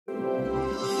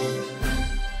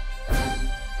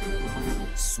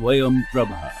Swayam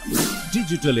Prabha.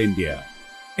 Digital India.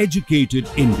 Educated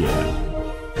India.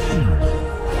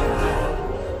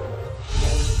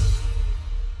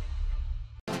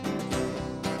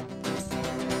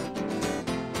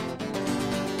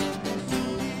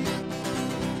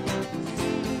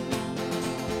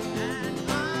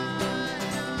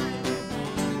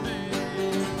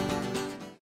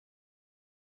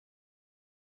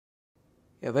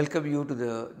 Welcome you to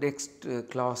the next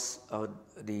class on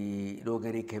the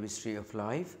inorganic chemistry of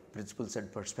life, principles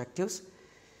and perspectives.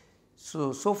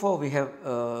 So far we have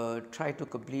tried to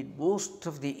complete most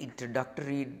of the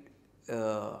introductory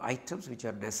items which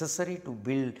are necessary to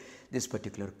build this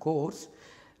particular course.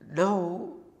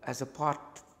 Now as a part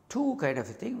 2 kind of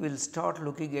a thing, we will start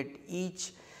looking at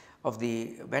each of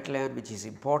the metal ion which is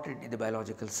important in the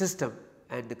biological system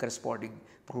and the corresponding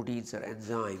proteins or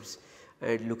enzymes,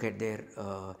 and look at their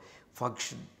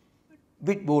function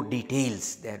bit more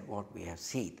details than what we have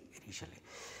seen initially.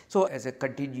 So, as a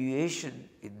continuation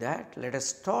in that, let us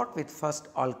start with first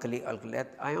alkali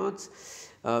earth ions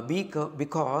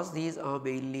because these are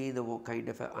mainly the kind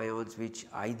of ions which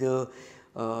either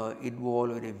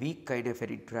involve in a weak kind of an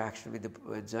interaction with the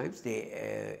enzymes,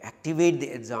 they activate the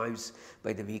enzymes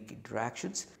by the weak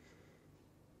interactions.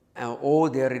 Or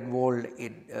they are involved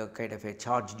in kind of a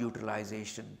charge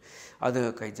neutralization,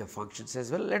 other kinds of functions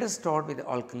as well. Let us start with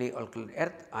alkaline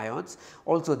earth ions.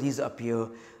 Also these appear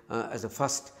as the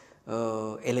first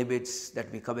elements that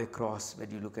we come across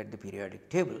when you look at the periodic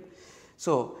table.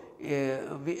 So,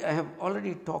 I have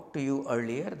already talked to you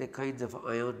earlier the kinds of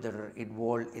ions that are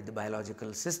involved in the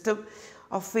biological system,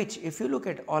 of which if you look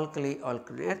at alkali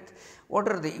earth, what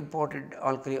are the important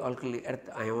alkali earth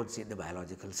ions in the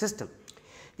biological system?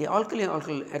 The alkali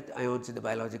earth ions in the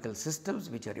biological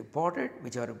systems which are important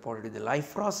in the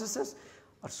life processes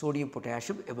are sodium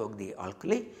potassium among the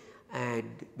alkali and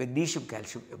magnesium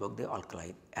calcium among the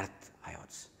alkaline earth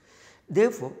ions.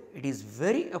 Therefore, it is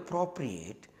very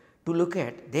appropriate to look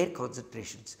at their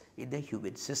concentrations in the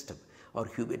human system or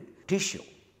human tissue.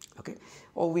 Okay.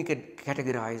 Or we can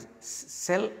categorize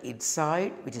cell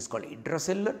inside, which is called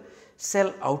intracellular,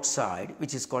 cell outside,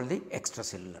 which is called the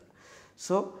extracellular.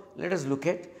 So, let us look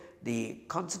at the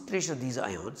concentration of these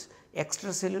ions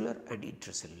extracellular and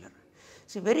intracellular.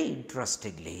 See, very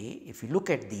interestingly, if you look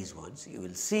at these ones, you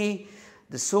will see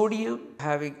the sodium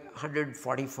having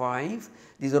 145,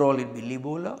 these are all in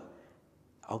millimolar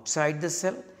outside the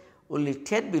cell, only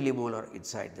 10 millimolar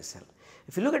inside the cell.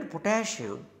 If you look at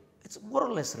potassium, it is more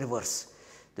or less reverse,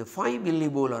 the 5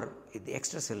 millimolar in the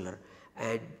extracellular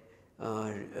and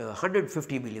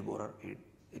 150 millimolar in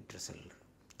intracellular.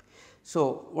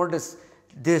 So, what is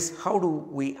this? How do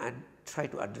we try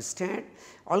to understand?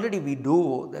 Already we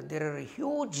know that there are a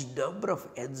huge number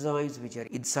of enzymes which are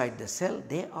inside the cell,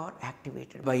 they are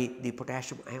activated by the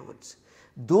potassium ions.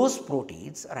 Those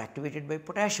proteins are activated by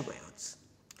potassium ions.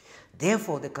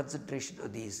 Therefore, the concentration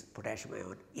of these potassium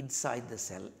ion inside the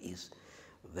cell is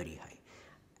very high.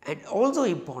 And also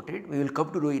important, we will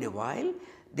come to know in a while,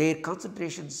 their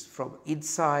concentrations from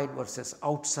inside versus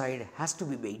outside has to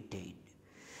be maintained.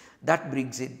 That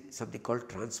brings in something called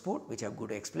transport, which I am going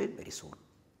to explain very soon.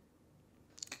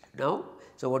 Now,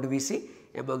 so what do we see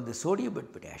among the sodium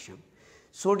and potassium?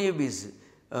 Sodium is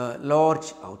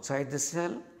large outside the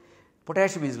cell,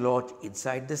 potassium is large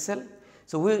inside the cell.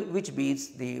 So, which means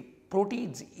the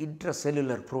proteins,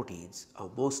 intracellular proteins are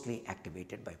mostly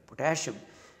activated by potassium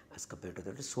as compared to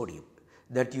the sodium.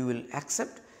 That you will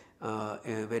accept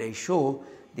when I show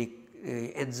the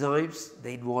enzymes, the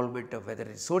involvement of whether it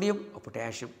is sodium or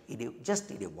potassium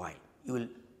just in a while, you will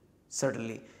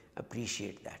certainly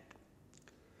appreciate that.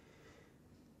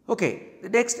 Okay, the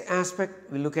next aspect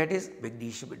we will look at is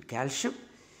magnesium and calcium.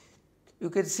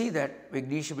 You can see that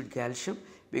magnesium and calcium,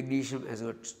 magnesium has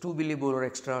got 2 millimolar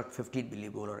extra, 15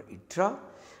 millimolar intra,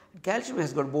 and calcium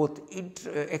has got both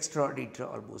extra and intra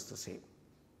almost the same.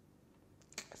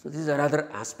 So, this is another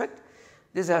aspect.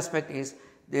 This aspect is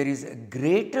there is a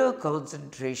greater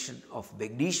concentration of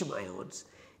magnesium ions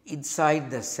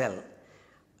inside the cell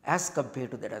as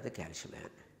compared to that of the calcium ion.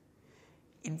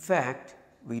 In fact,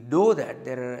 we know that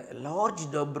there are a large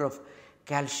number of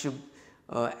calcium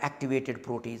activated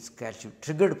proteins, calcium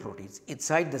triggered proteins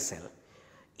inside the cell,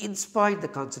 in spite the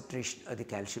concentration of the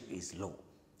calcium is low.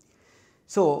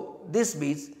 So, this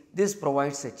means this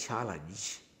provides a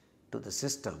challenge to the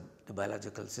system, the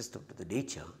biological system, to the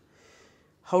nature.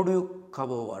 How do you come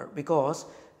over? Because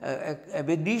a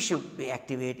magnesium may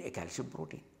activate a calcium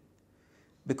protein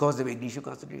because the magnesium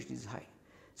concentration is high.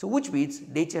 So, which means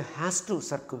nature has to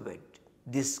circumvent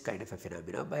this kind of a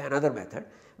phenomena by another method,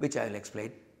 which I will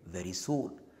explain very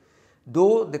soon.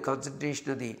 Though the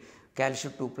concentration of the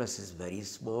Calcium 2 plus is very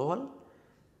small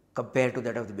compared to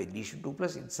that of the magnesium 2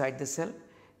 plus inside the cell.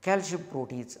 Calcium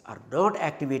proteins are not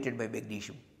activated by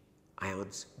magnesium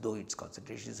ions, though its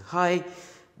concentration is high,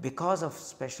 because of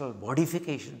special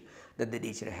modification that the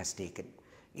nature has taken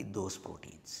in those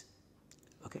proteins.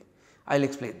 Okay. I will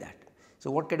explain that. So,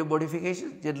 what kind of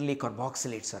modification? Generally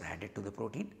carboxylates are added to the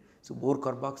protein. So, more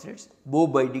carboxylates, more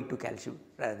binding to calcium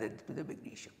rather than to the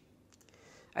magnesium.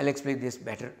 I will explain this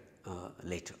better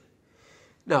later.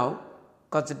 Now,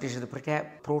 concentration of the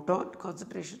proton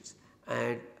concentrations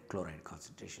and chloride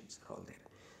concentrations are all there.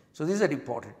 So, these are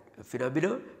important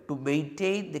phenomena to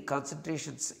maintain the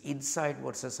concentrations inside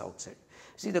versus outside.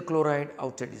 See, the chloride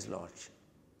outside is large.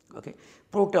 Okay.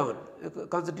 Proton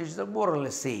concentrations are more or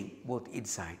less same both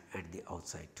inside and the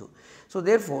outside too. So,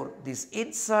 therefore, this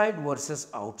inside versus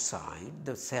outside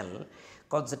the cell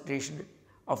concentration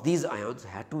of these ions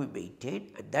had to be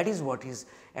maintained, and that is what is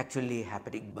actually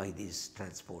happening by these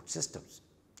transport systems.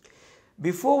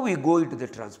 Before we go into the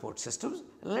transport systems,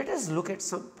 let us look at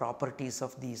some properties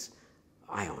of these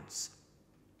ions.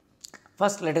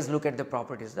 First, let us look at the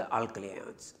properties of the alkali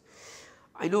ions.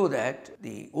 I know that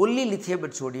the only lithium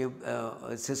and sodium,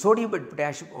 sodium and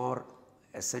potassium are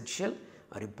essential,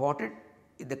 are important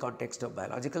in the context of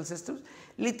biological systems.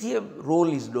 Lithium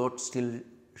role is not still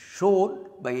shown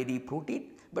by any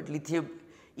protein, but lithium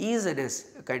is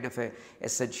a kind of a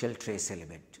essential trace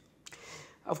element.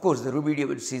 Of course, the rubidium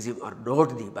and cesium are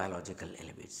not the biological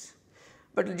elements,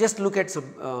 but just look at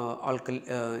some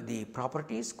the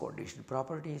properties, coordination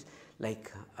properties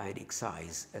like ionic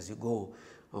size as you go.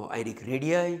 Ionic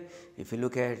radii, if you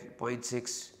look at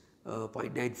 0.6,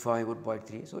 0.95,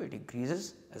 1.3, so it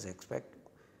increases as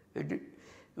expected.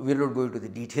 We are not going to the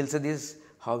details of this,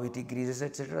 how it increases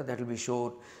etc. That will be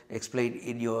shown, explained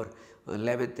in your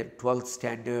 11th and 12th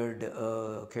standard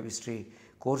chemistry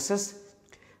courses.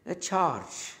 The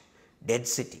charge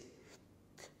density,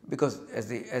 because as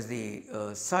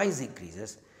the size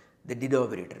increases, the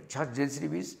denominator, charge density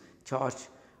means charge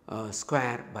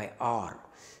square by r.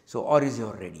 So, r is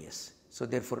your radius. So,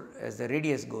 therefore, as the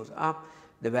radius goes up,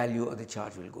 the value of the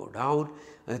charge will go down,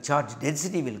 charge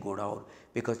density will go down,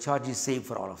 because charge is same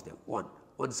for all of them 1.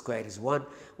 1 square is 1,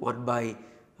 1 by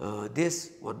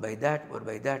this, 1 by that, 1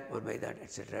 by that, 1 by that,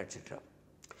 etc., etc.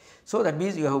 So, that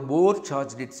means you have more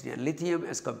charge density on lithium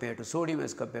as compared to sodium,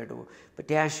 as compared to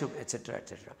potassium, etc.,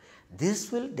 etc. This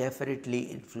will definitely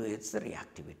influence the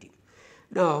reactivity.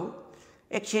 Now,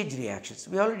 exchange reactions,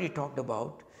 we already talked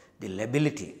about the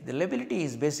lability. The lability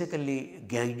is basically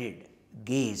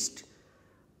gauged,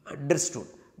 understood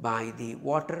by the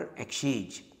water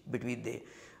exchange between the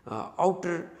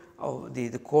outer of the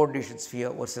coordination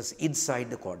sphere versus inside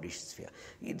the coordination sphere,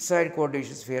 inside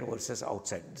coordination sphere versus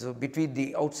outside. So, between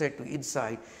the outside to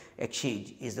inside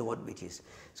exchange is the one which is.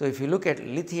 So, if you look at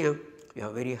lithium, you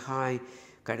have very high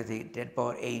kind of thing, 10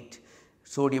 power 8,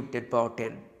 sodium 10 power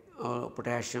 10,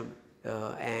 potassium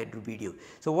and rubidium.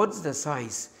 So, once the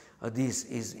size of this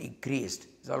is increased, it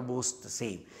is almost the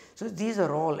same. So, these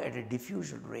are all at a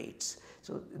diffusion rates.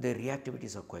 So, the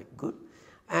reactivities are quite good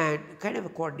and kind of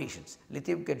coordinations.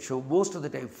 Lithium can show most of the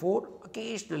time 4,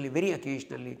 occasionally, very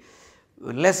occasionally,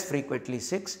 less frequently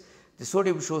 6. The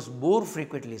sodium shows more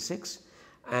frequently 6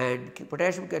 and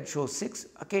potassium can show 6,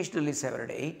 occasionally 7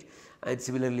 and 8, and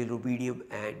similarly rubidium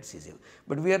and cesium.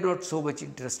 But we are not so much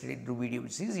interested in rubidium and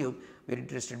cesium, we are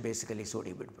interested in basically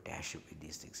sodium and potassium in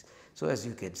these things. So, as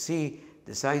you can see,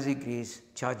 the size increase,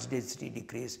 charge density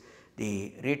decrease,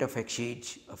 the rate of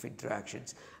exchange of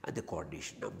interactions and the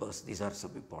coordination numbers, these are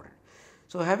some important.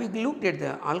 So, having looked at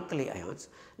the alkali ions,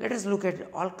 let us look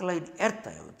at alkaline earth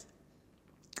ions.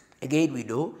 Again we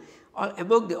know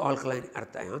among the alkaline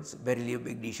earth ions, beryllium,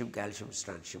 magnesium, calcium,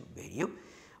 strontium, barium,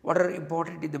 what are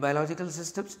important in the biological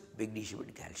systems? Magnesium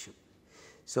and calcium.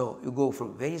 So, you go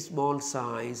from very small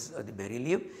size of the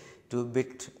beryllium to a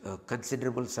bit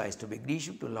considerable size to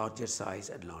magnesium to larger size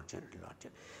and larger and larger.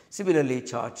 Similarly,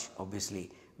 charge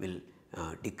obviously will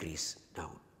decrease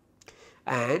down.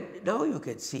 And now you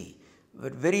can see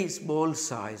with very small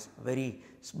size, very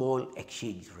small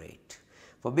exchange rate.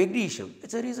 For magnesium, it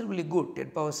is a reasonably good,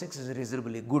 10 power 6 is a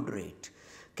reasonably good rate.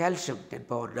 Calcium 10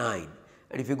 power 9,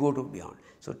 and if you go to beyond.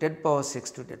 So, 10 power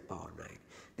 6 to 10 power 9.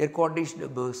 Their coordination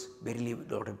numbers beryllium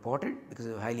not important because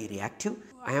they are highly reactive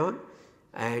ion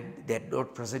and they are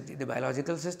not present in the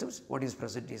biological systems. What is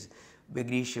present is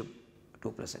magnesium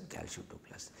 2 plus and calcium 2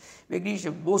 plus.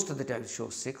 Magnesium most of the time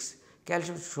shows 6,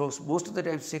 calcium shows most of the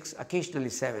time 6, occasionally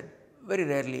 7, very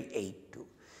rarely 8 too.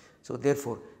 So,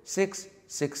 therefore, 6,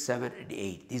 6, 7 and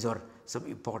 8, these are some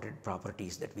important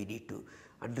properties that we need to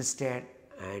understand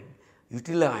and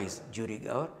utilize during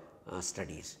our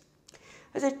studies.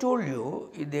 As I told you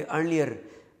in the earlier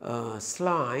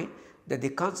slide, that the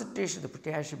concentration of the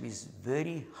potassium is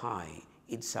very high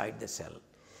inside the cell,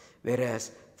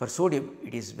 whereas for sodium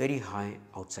it is very high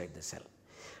outside the cell.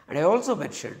 And I also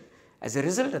mentioned, as a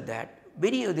result of that,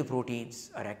 many of the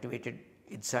proteins are activated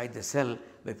inside the cell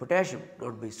by potassium,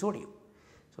 not by sodium.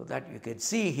 So, that you can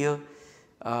see here,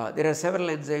 there are several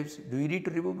enzymes. Do you need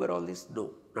to remember all this?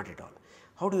 No, not at all.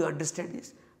 How do you understand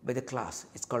this? By the class.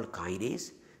 It is called kinase,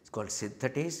 it is called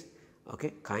synthetase,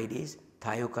 okay, kinase,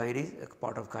 thiokinase, a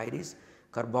part of kinase,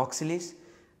 carboxylase,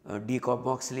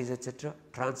 decarboxylase, etc.,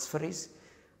 transferase,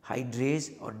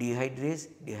 hydrase or dehydrase,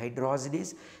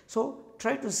 dehydrogenase. So,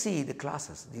 try to see the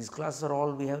classes. These classes are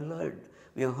all we have learned,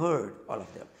 we have heard all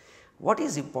of them. What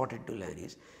is important to learn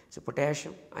is, so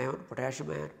potassium ion, potassium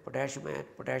ion, potassium ion,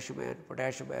 potassium ion,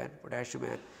 potassium ion, potassium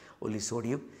ion, only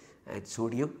sodium and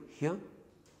sodium here,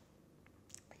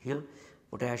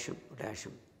 potassium,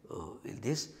 potassium in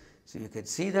this. So, you can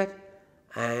see that,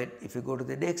 and if you go to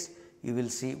the next, you will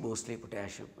see mostly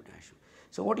potassium, potassium.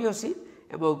 So, what you have seen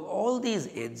among all these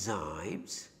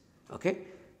enzymes, okay,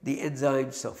 the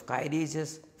enzymes of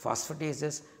kinases,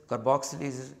 phosphatases,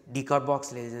 carboxylases,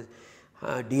 decarboxylases,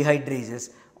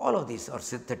 dehydrases, all of these are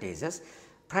synthetases.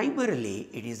 Primarily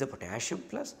it is the potassium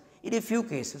plus, in a few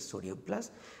cases sodium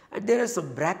plus, and there are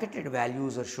some bracketed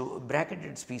values or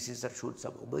bracketed species are shown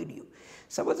some ammonium.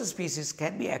 Some of the species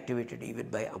can be activated even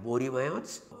by ammonium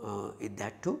ions in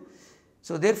that too.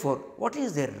 So, therefore, what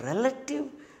is their relative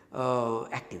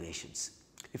activations?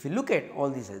 If you look at all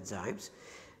these enzymes,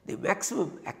 the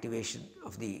maximum activation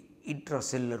of the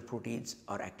intracellular proteins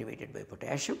are activated by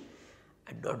potassium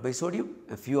and not by sodium,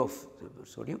 a few of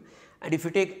sodium. And if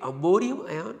you take ammonium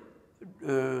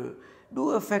ion, do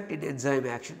affect in enzyme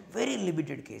action, very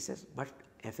limited cases, but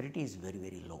affinity is very,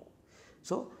 very low.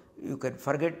 So, you can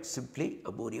forget simply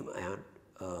ammonium ion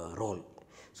role.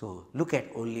 So, look at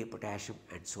only potassium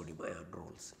and sodium ion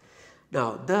roles.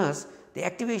 Now, thus the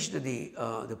activation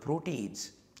of the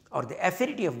proteins or the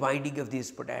affinity of binding of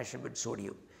these potassium and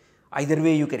sodium, either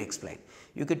way you can explain.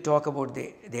 You can talk about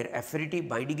their affinity,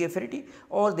 binding affinity,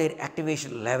 or their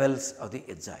activation levels of the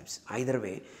enzymes. Either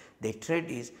way, the trend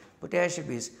is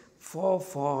potassium is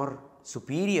far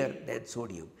superior than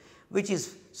sodium, which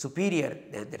is superior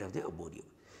than that of the ammonium.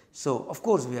 So, of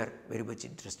course, we are very much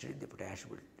interested in the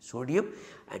potassium and sodium,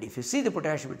 and if you see the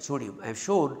potassium and sodium, I have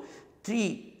shown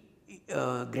 3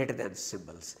 greater than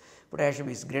symbols. Potassium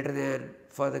is greater than,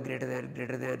 further greater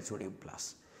than sodium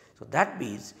plus. So, that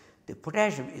means the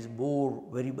potassium is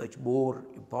very much more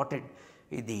important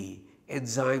in the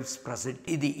enzymes present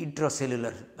in the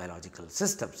intracellular biological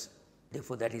systems.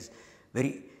 Therefore, that is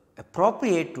very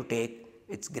appropriate to take,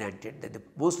 it is granted that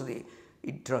most of the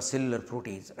intracellular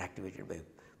proteins are activated by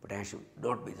potassium,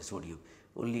 not by the sodium,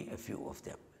 only a few of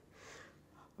them.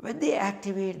 When they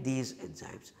activate these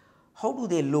enzymes, how do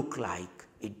they look like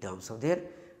in terms of their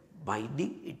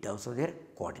binding, in terms of their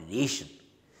coordination?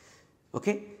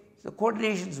 Okay. The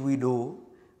coordinations we know,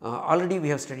 already we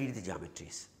have studied the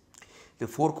geometries, the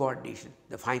 4 coordination,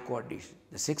 the 5 coordination,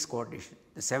 the 6 coordination,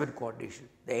 the 7 coordination,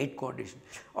 the 8 coordination,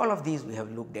 all of these we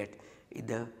have looked at in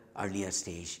the earlier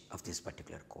stage of this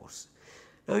particular course.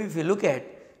 Now, if you look at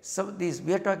some of these,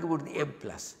 we are talking about the M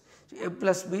plus. So, M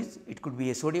plus means it could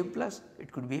be a sodium plus,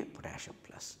 it could be a potassium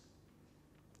plus.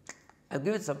 I have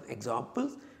given some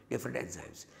examples, different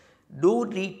enzymes. No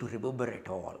need to remember at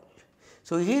all.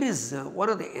 So, here is one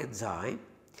of the enzyme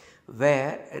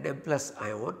where an M plus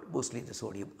ion, mostly the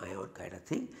sodium ion kind of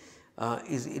thing,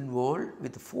 is involved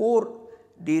with 4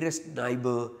 nearest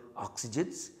neighbor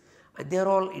oxygens, and they are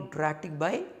all interacting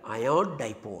by ion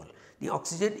dipole. The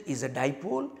oxygen is a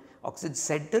dipole, oxygen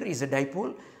center is a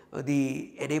dipole,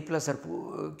 the Na plus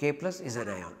or K plus is an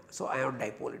ion. So, ion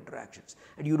dipole interactions,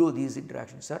 and you know these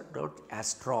interactions are not as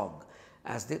strong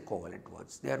as the covalent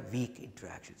ones, they are weak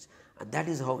interactions, and that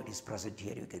is how it is present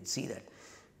here. You can see that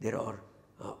there are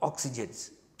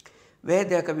oxygens. Where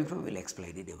they are coming from, we will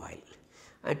explain in a while.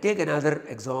 And take another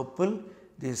example,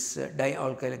 this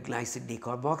dialkyl glycine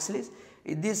decarboxylase.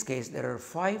 In this case, there are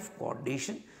 5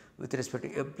 coordination with respect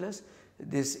to M plus.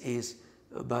 This is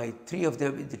by 3 of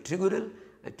them in the trigonal,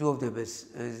 and 2 of them is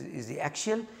the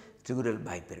axial, trigonal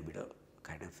bipyramidal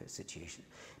kind of a situation.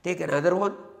 Take another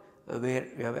one where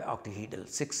we have octahedral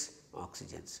 6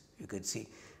 oxygens. You can see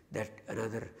that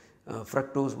another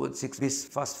fructose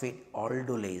 1,6-bisphosphate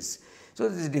aldolase. So,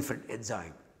 this is a different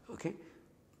enzyme. Okay.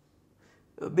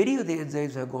 Many of the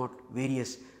enzymes have got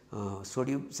various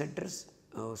sodium centers,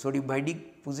 sodium binding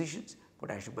positions,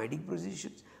 potassium binding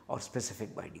positions, or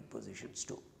specific binding positions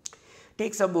too.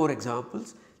 Take some more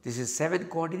examples. This is 7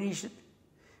 coordination,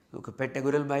 okay,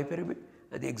 pentagonal bipyramid,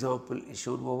 and the example is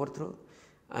shown overthrown,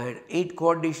 and 8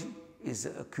 coordination is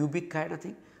a cubic kind of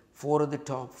thing, 4 on the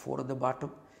top, 4 on the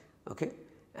bottom, okay,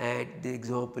 and the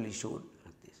example is shown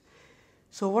like this.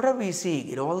 So, what are we seeing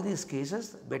in all these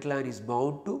cases? Metal ion is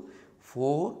bound to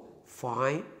 4,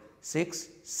 5, 6,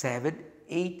 7,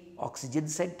 8 oxygen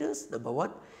centers, number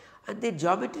 1, and their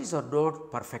geometries are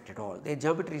not perfect at all. Their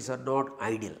geometries are not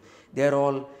ideal. They are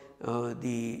all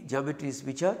the geometries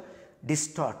which are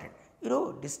distorted. You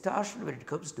know, distortion when it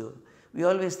comes to, we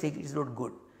always think it is not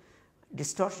good.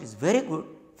 Distortion is very good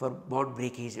for bond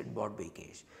breakage and bond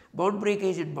breakage. Bond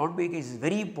breakage and bond breakage is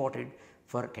very important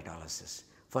for catalysis,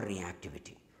 for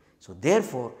reactivity. So,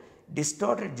 therefore,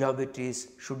 distorted geometries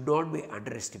should not be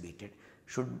underestimated,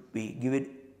 should be given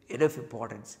enough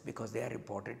importance because they are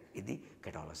important in the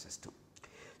catalysis too.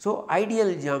 So,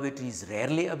 ideal geometry is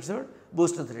rarely observed,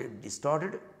 most of the time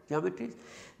distorted geometries.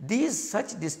 These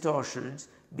such distortions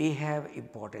may have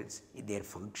importance in their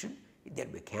function, in their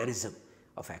mechanism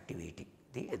of activating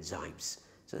the enzymes.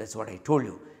 So, that is what I told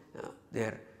you, they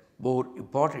are more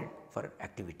important for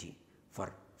activity,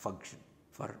 for function,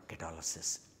 for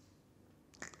catalysis.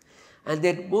 And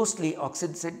then mostly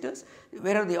oxygen centers.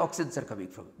 Where are the oxygens are coming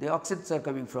from? The oxygens are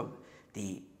coming from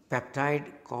the peptide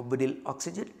carbonyl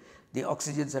oxygen. The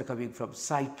oxygens are coming from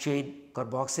side chain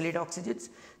carboxylate oxygens.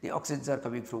 The oxygens are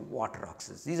coming from water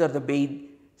oxygens. These are the main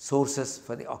sources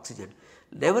for the oxygen.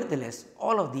 Nevertheless,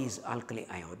 all of these alkali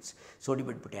ions, sodium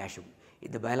and potassium,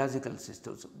 in the biological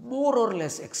systems more or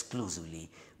less exclusively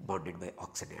bonded by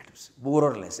oxygen atoms, more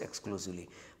or less exclusively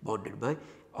bonded by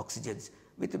oxygens,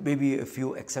 with maybe a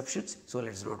few exceptions. So, let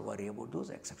us not worry about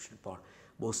those exception part,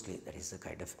 mostly that is the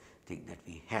kind of thing that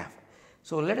we have.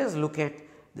 So, let us look at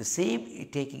the same,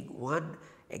 taking one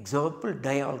example,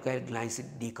 dialkyl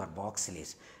glycine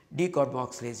decarboxylase.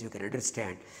 Decarboxylase, you can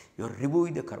understand, you are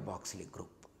removing the carboxylic group,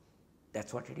 that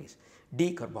is what it is,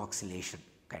 decarboxylation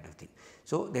kind of thing.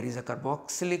 So, there is a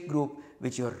carboxylic group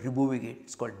which you are removing it, it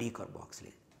is called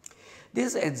decarboxylase.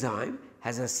 This enzyme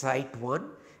has a site 1.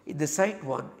 In the site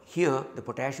 1, here the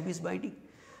potassium is binding.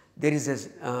 There is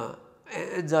a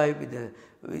enzyme in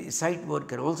the site 1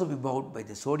 can also be bound by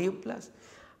the sodium plus,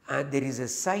 and there is a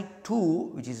site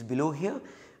 2 which is below here,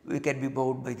 we can be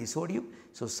bound by the sodium.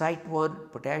 So, site 1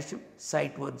 potassium,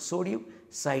 site 1 sodium,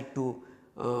 site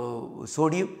 2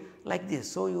 sodium, like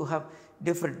this. So, you have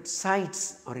different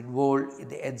sites are involved in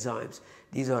the enzymes.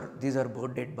 These are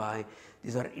bonded by,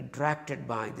 these are interacted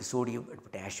by the sodium and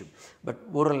potassium,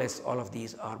 but more or less all of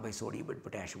these are by sodium and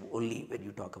potassium only when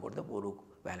you talk about the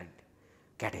monovalent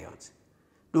cations.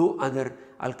 No other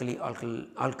alkali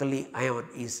ion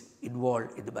is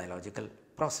involved in the biological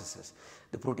processes.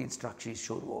 The protein structure is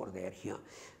shown over there here.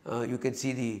 You can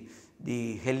see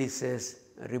the helices,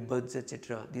 ribbons,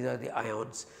 etc. These are the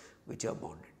ions which are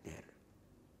bonded there.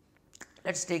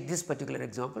 Let us take this particular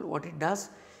example. What it does,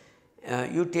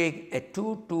 you take a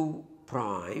 2,2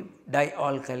 prime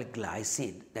dialkyl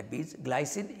glycine, that means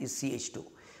glycine is CH2,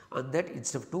 and that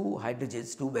instead of 2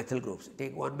 hydrogens, 2 methyl groups,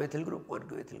 take 1 methyl group, 1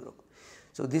 methyl group.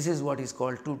 So, this is what is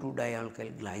called 2,2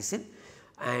 dialkyl glycine,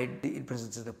 and in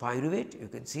presence of the pyruvate, you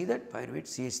can see that pyruvate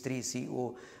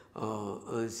CH3CO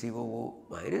COO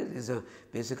minus is a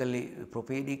basically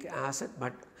propanic acid,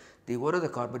 but the one of the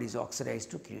carbon is oxidized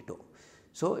to ketone.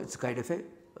 So, it is kind of a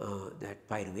that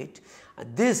pyruvate,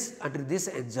 and this under this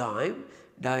enzyme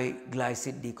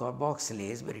diglycine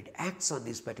decarboxylase, when it acts on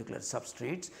these particular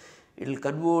substrates, it will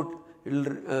convert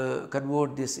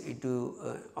this into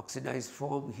oxidized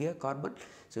form here, carbon.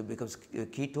 So, it becomes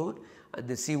ketone, and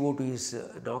the CO2 is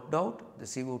knocked out, the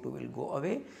CO2 will go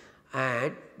away,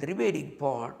 and the remaining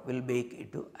part will make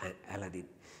into an alanine,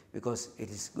 because it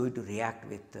is going to react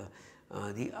with the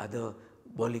other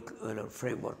molecular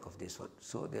framework of this one.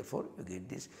 So, therefore, you get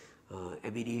this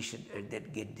amination and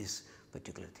then get this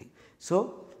particular thing.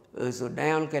 So,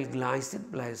 dialkyl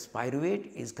glycine plus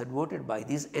pyruvate is converted by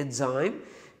this enzyme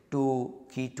to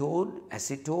ketone,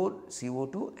 acetone,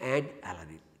 CO2 and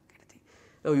alanine.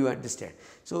 Now, you understand.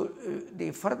 So,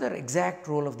 the further exact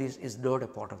role of this is not a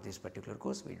part of this particular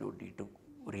course, we do not need to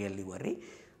really worry.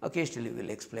 Occasionally, we will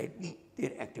explain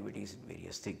their activities in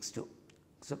various things too.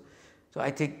 So,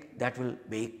 I think that will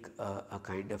make a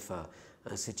kind of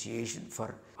a situation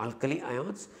for alkali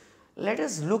ions. Let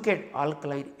us look at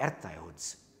alkaline earth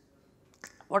ions.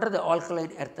 What are the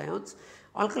alkaline earth ions?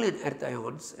 Alkaline earth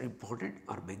ions important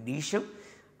are magnesium,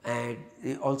 and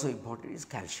also important is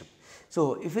calcium.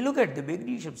 So, if you look at the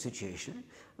magnesium situation,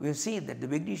 we have seen that the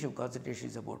magnesium concentration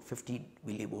is about 15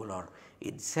 millimolar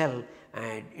in cell,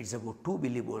 and it is about 2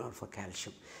 millimolar for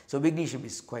calcium. So, magnesium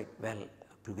is quite well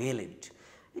prevalent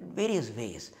in various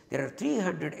ways. There are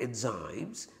 300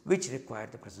 enzymes which require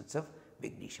the presence of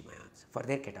magnesium ions for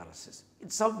their catalysis. In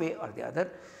some way or the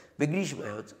other, magnesium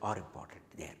ions are important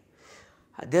there.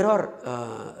 There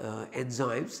are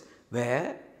enzymes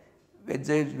where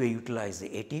enzymes may utilize the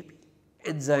ATP,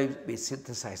 enzymes may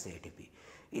synthesize the ATP.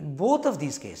 In both of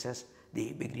these cases,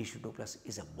 the magnesium 2 plus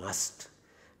is a must.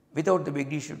 Without the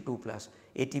magnesium 2 plus,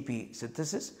 ATP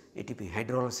synthesis, ATP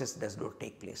hydrolysis does not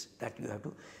take place. That you have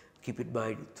to keep in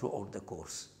mind throughout the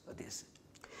course of this.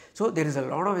 So, there is a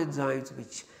lot of enzymes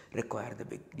which require the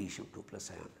magnesium 2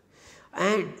 plus ion,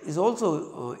 and is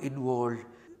also involved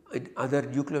in other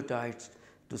nucleotides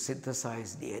to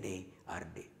synthesize DNA,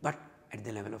 RNA, but at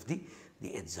the level of the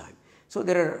enzyme. So,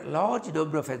 there are large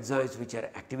number of enzymes which are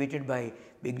activated by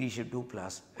magnesium 2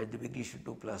 plus, and the magnesium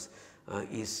 2 plus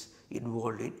is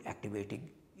involved in activating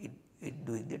in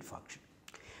doing that function.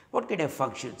 What kind of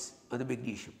functions are the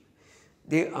magnesium?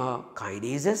 They are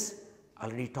kinases.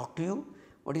 Already talked to you.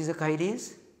 What is a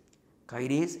kinase?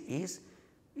 Kinase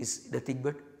is nothing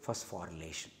but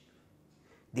phosphorylation.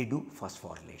 They do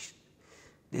phosphorylation.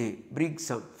 They bring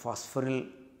some phosphoryl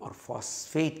or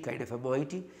phosphate kind of a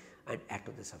moiety and add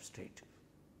to the substrate.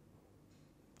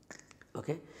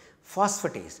 Okay.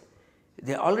 Phosphatase,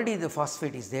 already the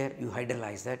phosphate is there, you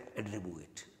hydrolyze that and remove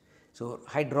it. So,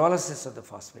 hydrolysis of the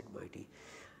phosphate moiety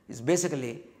is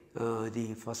basically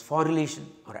the phosphorylation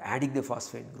or adding the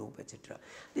phosphate group, etc.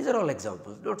 These are all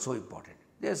examples, not so important.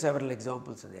 There are several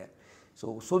examples there.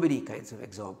 So many kinds of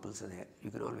examples are there,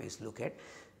 you can always look at.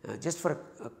 Just for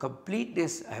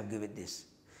completeness, I have given this.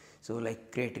 So,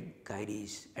 like creatine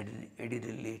kinase,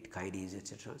 adenylate kinase,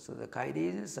 etc. So, the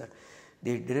kinases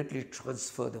they directly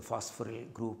transfer the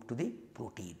phosphoryl group to the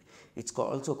protein. It is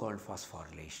also called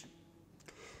phosphorylation.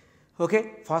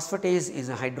 Okay. Phosphatase is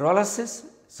a hydrolysis.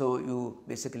 So, you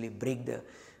basically bring the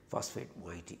phosphate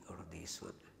moiety out of this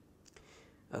one.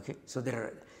 Okay. So,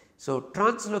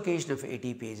 translocation of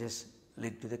ATPases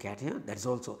linked to the cation, that is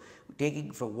also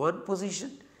taking from one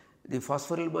position the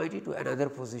phosphoryl moiety to another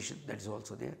position, that is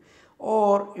also there.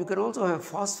 Or you can also have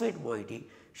phosphate moiety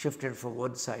shifted from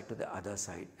one side to the other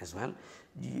side as well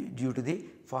due to the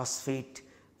phosphorylation,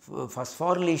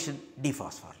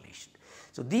 dephosphorylation.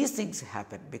 So, these things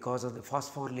happen because of the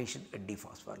phosphorylation and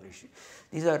dephosphorylation.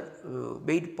 These are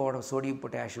main part of sodium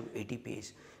potassium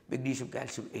ATPase, magnesium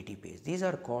calcium ATPase. These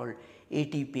are called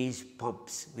ATPase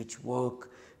pumps which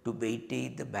work to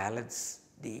maintain the balance,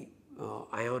 the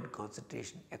ion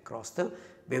concentration across the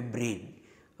membrane,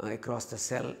 across the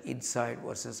cell inside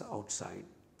versus outside.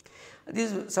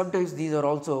 Sometimes these are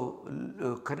also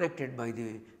connected by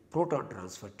the proton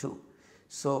transfer too.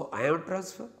 So, ion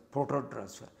transfer, proton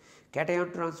transfer,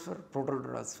 cation transfer, proton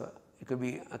transfer, it could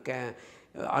be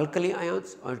alkali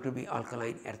ions or it could be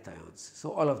alkaline earth ions.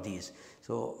 So, all of these.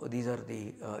 So, these are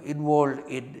the involved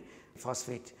in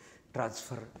phosphate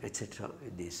transfer, etc.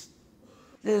 in this.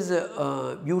 There is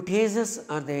mutases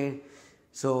are there.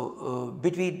 So,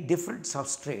 between different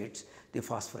substrates the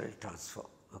phosphoryl transfer.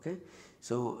 Okay.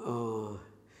 So,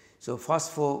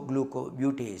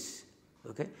 phosphoglucomutase.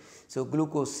 Okay. So,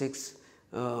 glucose 6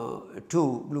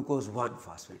 to glucose 1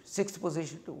 phosphate, 6th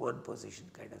position to 1 position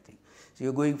kind of thing. So, you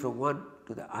are going from one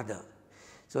to the other.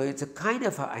 So, it is a kind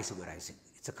of isomerizing,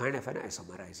 it is a kind of an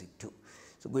isomerizing too.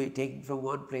 So, taking from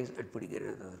one place and putting it in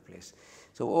another place.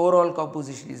 So, overall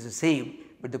composition is the same,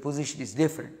 but the position is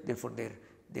different, therefore,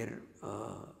 their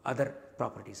other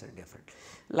properties are different.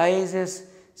 Lyases,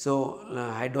 so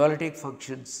hydrolytic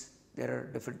functions, there are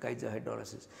different kinds of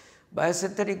hydrolysis.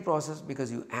 Biosynthetic process,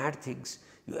 because you add things,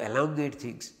 you elongate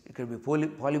things, it could be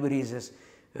polymerases,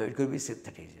 it could be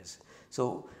synthetases.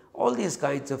 So, all these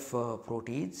kinds of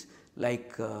proteins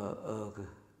like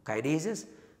kinases,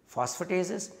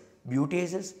 phosphatases,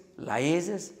 mutases,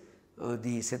 lyases,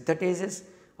 the synthetases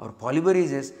or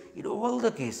polymerases, in all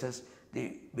the cases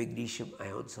the magnesium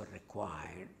ions are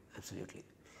required absolutely.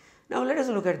 Now, let us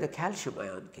look at the calcium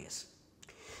ion case.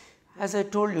 As I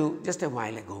told you just a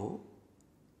while ago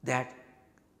that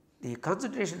the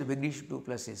concentration of magnesium 2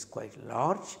 plus is quite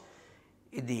large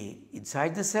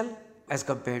inside the cell as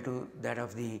compared to that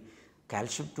of the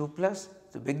calcium 2 plus.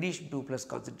 The magnesium 2 plus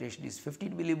concentration is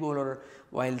 15 millimolar,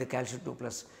 while the calcium 2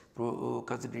 plus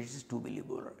concentration is 2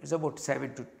 millimolar. It is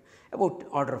about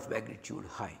order of magnitude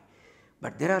high.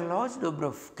 But there are large number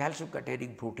of calcium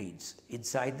containing proteins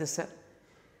inside the cell,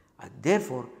 and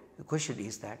therefore, the question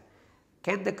is that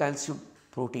can the calcium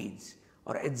proteins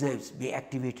or enzymes be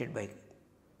activated by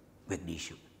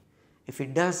magnesium? If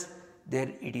it does,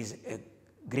 then it is a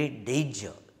great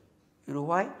danger. You know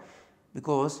why?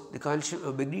 Because the calcium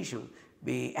or magnesium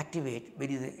may activate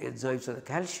many of the enzymes of the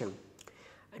calcium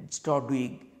and start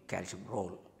doing calcium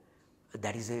role, and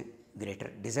that is a greater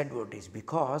disadvantage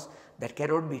because that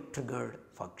cannot be triggered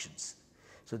functions.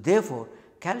 So, therefore,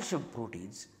 calcium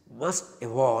proteins must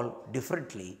evolve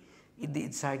differently in the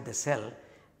inside the cell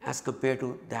as compared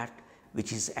to that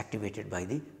which is activated by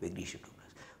the magnesium 2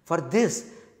 plus. For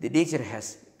this, the nature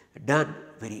has done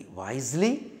very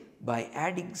wisely by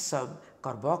adding some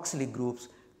carboxylic groups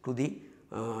to the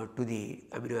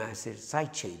amino acid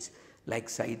side chains, like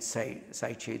side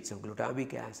chains of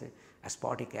glutamic acid,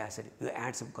 aspartic acid, you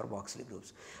add some carboxylic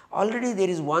groups. Already there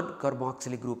is one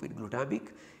carboxylic group in glutamic,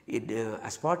 in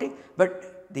aspartic,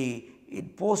 but in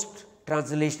post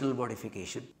translational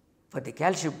modification for the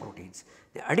calcium proteins,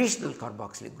 the additional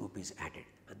carboxylic group is added,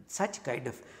 and such kind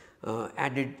of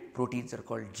added proteins are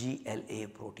called GLA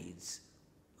proteins.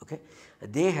 Okay?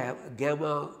 And they have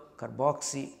gamma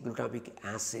carboxy glutamic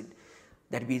acid,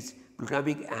 that means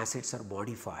glutamic acids are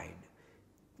modified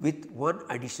with one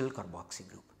additional carboxy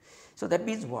group. So, that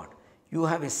means what? You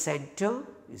have a center,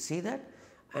 you see that,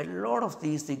 and a lot of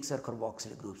these things are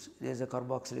carboxylic groups. There is a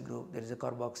carboxylic group, there is a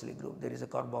carboxylic group, there is a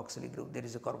carboxylic group, there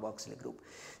is a carboxylic group.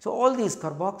 So, all these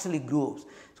carboxylic groups.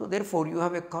 So, therefore, you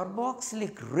have a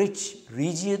carboxylic rich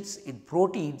regions in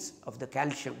proteins of the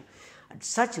calcium, and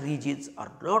such regions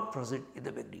are not present in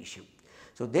the magnesium.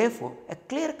 So, therefore, a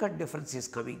clear cut difference is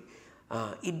coming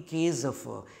in case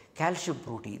of calcium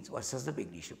proteins versus the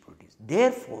magnesium proteins.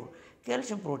 Therefore,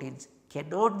 calcium proteins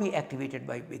cannot be activated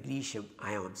by magnesium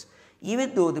ions,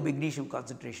 even though the magnesium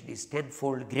concentration is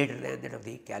tenfold greater than that of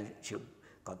the calcium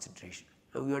concentration.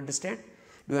 Now, you understand?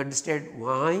 Do you understand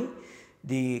why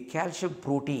the calcium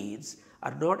proteins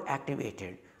are not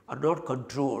activated, are not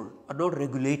controlled, are not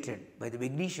regulated by the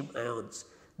magnesium ions,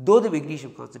 though the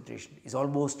magnesium concentration is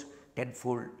almost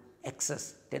tenfold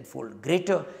excess, tenfold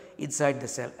greater inside the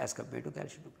cell as compared to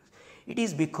calcium 2 plus. It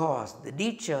is because the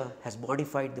nature has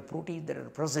modified the proteins that are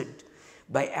present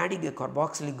by adding a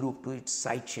carboxylic group to its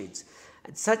side chains,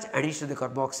 and such addition of the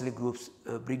carboxylic groups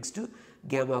brings to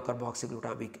gamma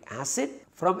carboxyglutamic acid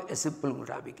from a simple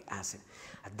glutamic acid,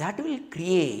 and that will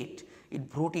create in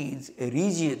proteins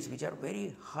regions which are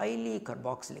very highly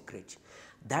carboxylic rich.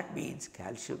 That means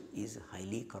calcium is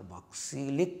highly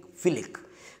carboxylic philic,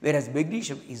 whereas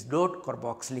magnesium is not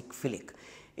carboxylic philic.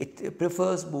 It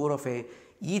prefers more of a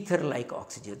ether like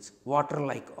oxygens, water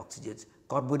like oxygens,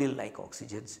 carbonyl like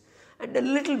oxygens, and a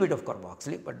little bit of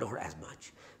carboxylic, but not as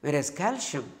much. Whereas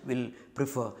calcium will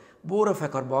prefer more of a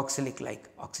carboxylic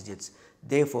like oxygens.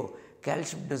 Therefore,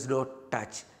 calcium does not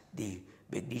touch the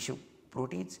magnesium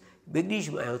proteins,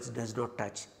 magnesium ions does not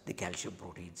touch the calcium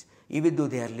proteins, even though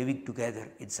they are living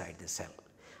together inside the cell.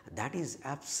 And that is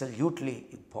absolutely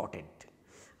important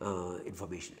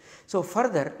information. So,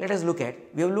 further let us look at,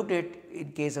 we have looked at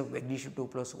in case of magnesium 2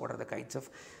 plus what are the kinds of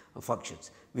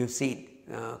functions. We have seen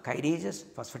kinases,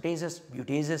 phosphatases,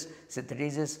 mutases,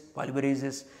 synthetases,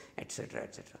 polymerases, etc.,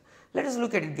 etc. Let us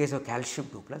look at in case of calcium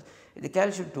 2 plus. In the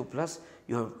calcium 2 plus,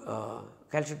 you have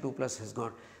calcium 2 plus has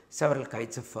got several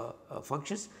kinds of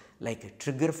functions like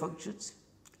trigger functions.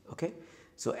 Okay.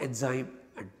 So, enzyme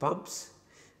and pumps,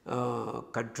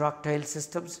 contractile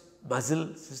systems,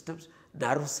 muscle systems,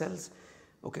 nerve cells,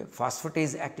 okay,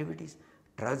 phosphatase activities,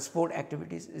 transport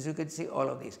activities, as you can see all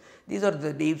of these. These are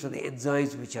the names of the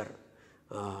enzymes which are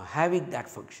having that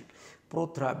function.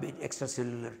 Prothrombin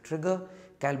extracellular trigger,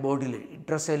 calmodulin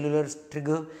intracellular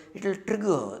trigger, it will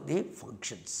trigger the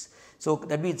functions. So,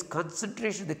 that means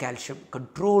concentration of the calcium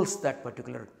controls that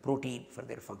particular protein for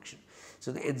their function.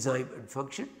 So, the enzyme and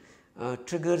function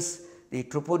triggers the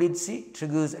troponin C,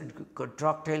 triggers and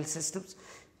contractile systems,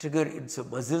 trigger in some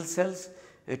muscle cells,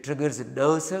 it triggers in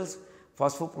nerve cells,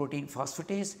 phosphoprotein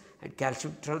phosphatase and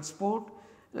calcium transport.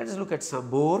 Let us look at some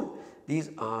more.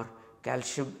 These are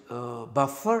calcium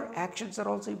buffer actions are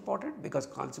also important because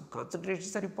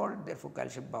concentrations are important, therefore,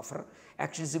 calcium buffer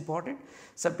action is important.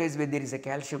 Sometimes when there is a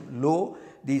calcium low,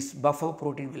 this buffer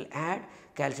protein will add,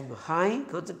 calcium high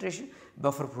concentration,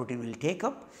 buffer protein will take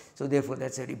up. So, therefore,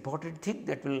 that is an important thing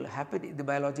that will happen in the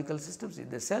biological systems in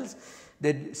the cells.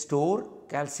 Then store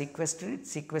sequestrin,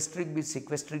 sequestering means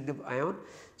sequestering the ion,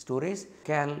 storage,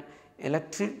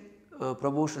 electrin,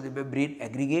 promotion of the membrane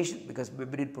aggregation because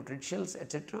membrane potentials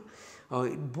etc.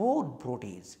 In bone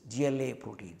proteins, GLA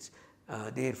proteins,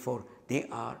 therefore, they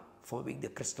are forming the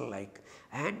crystal like,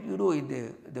 and you know in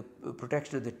the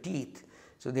protection of the teeth.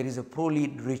 So, there is a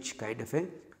proline rich kind of a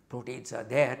proteins are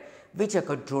there which are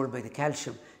controlled by the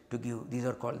calcium to give, these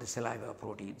are called the saliva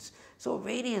proteins. So,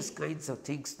 various kinds of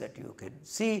things that you can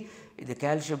see in the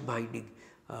calcium binding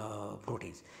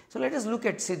proteins. So, let us look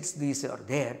at, since these are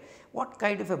there, what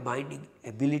kind of a binding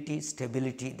ability,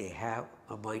 stability they have,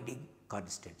 a binding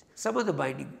constant. Some of the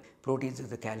binding proteins of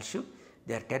the calcium,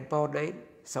 they are 10 power 9,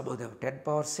 some of them 10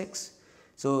 power 6.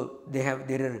 So, there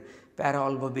are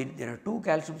para-albumin, there are 2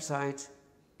 calcium sites,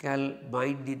 cal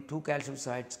bind in 2 calcium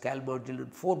sites, cal module in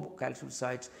 4 calcium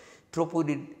sites,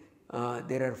 troponin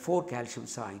there are 4 calcium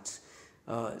sites.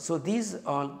 So, these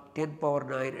are 10 power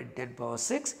 9 and 10 power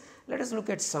 6. Let us look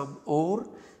at some ore.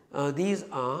 These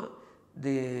are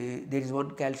there is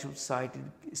 1 calcium site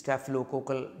in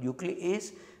staphylococcal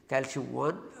nuclease, calcium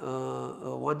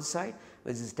 1 site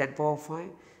which is 10 power 5.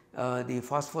 The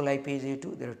phospholipase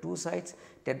A2, there are 2 sites,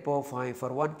 10 power 5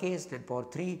 for one case, 10 power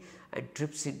 3 and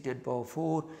trypsin 10 power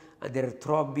 4, and there are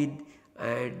thrombin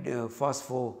and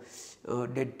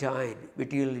phosphodentine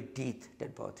material in teeth 10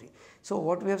 power 3. So,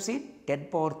 what we have seen 10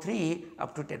 power 3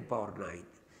 up to 10 power 9.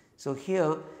 So,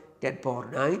 here 10 power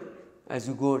 9, as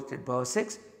you go 10 power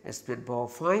 6, as 10 power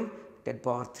 5, 10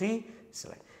 power 3.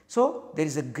 So, there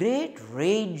is a great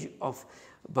range of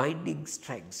binding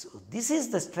strengths. This is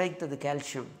the strength of the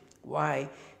calcium, why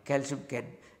calcium can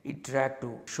interact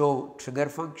to show trigger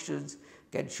functions,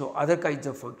 can show other kinds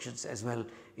of functions as well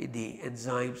in the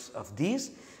enzymes of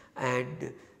these.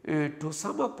 And to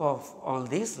sum up of all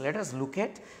this, let us look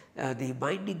at the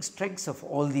binding strengths of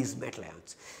all these metal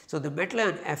ions. So, the metal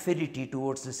ion affinity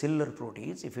towards the cellular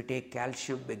proteins, if you take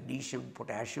calcium, magnesium,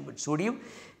 potassium and sodium,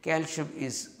 calcium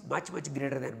is much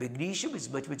greater than magnesium, is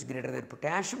much greater than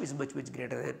potassium, is much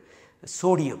greater than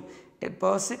sodium, 10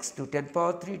 power 6 to 10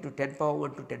 power 3 to 10 power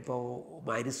 1 to 10 power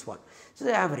minus 1. So,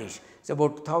 the average is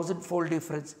about 1000-fold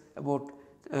difference, about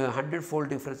 100-fold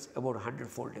difference, about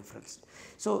 100-fold difference.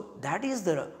 So, that is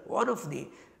the one of the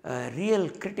real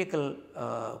critical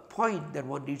point that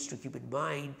one needs to keep in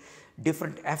mind,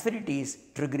 different affinities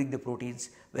triggering the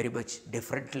proteins very much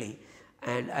differently,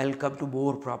 and I will come to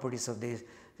more properties of this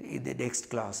in the next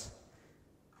class.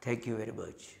 Thank you very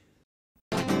much.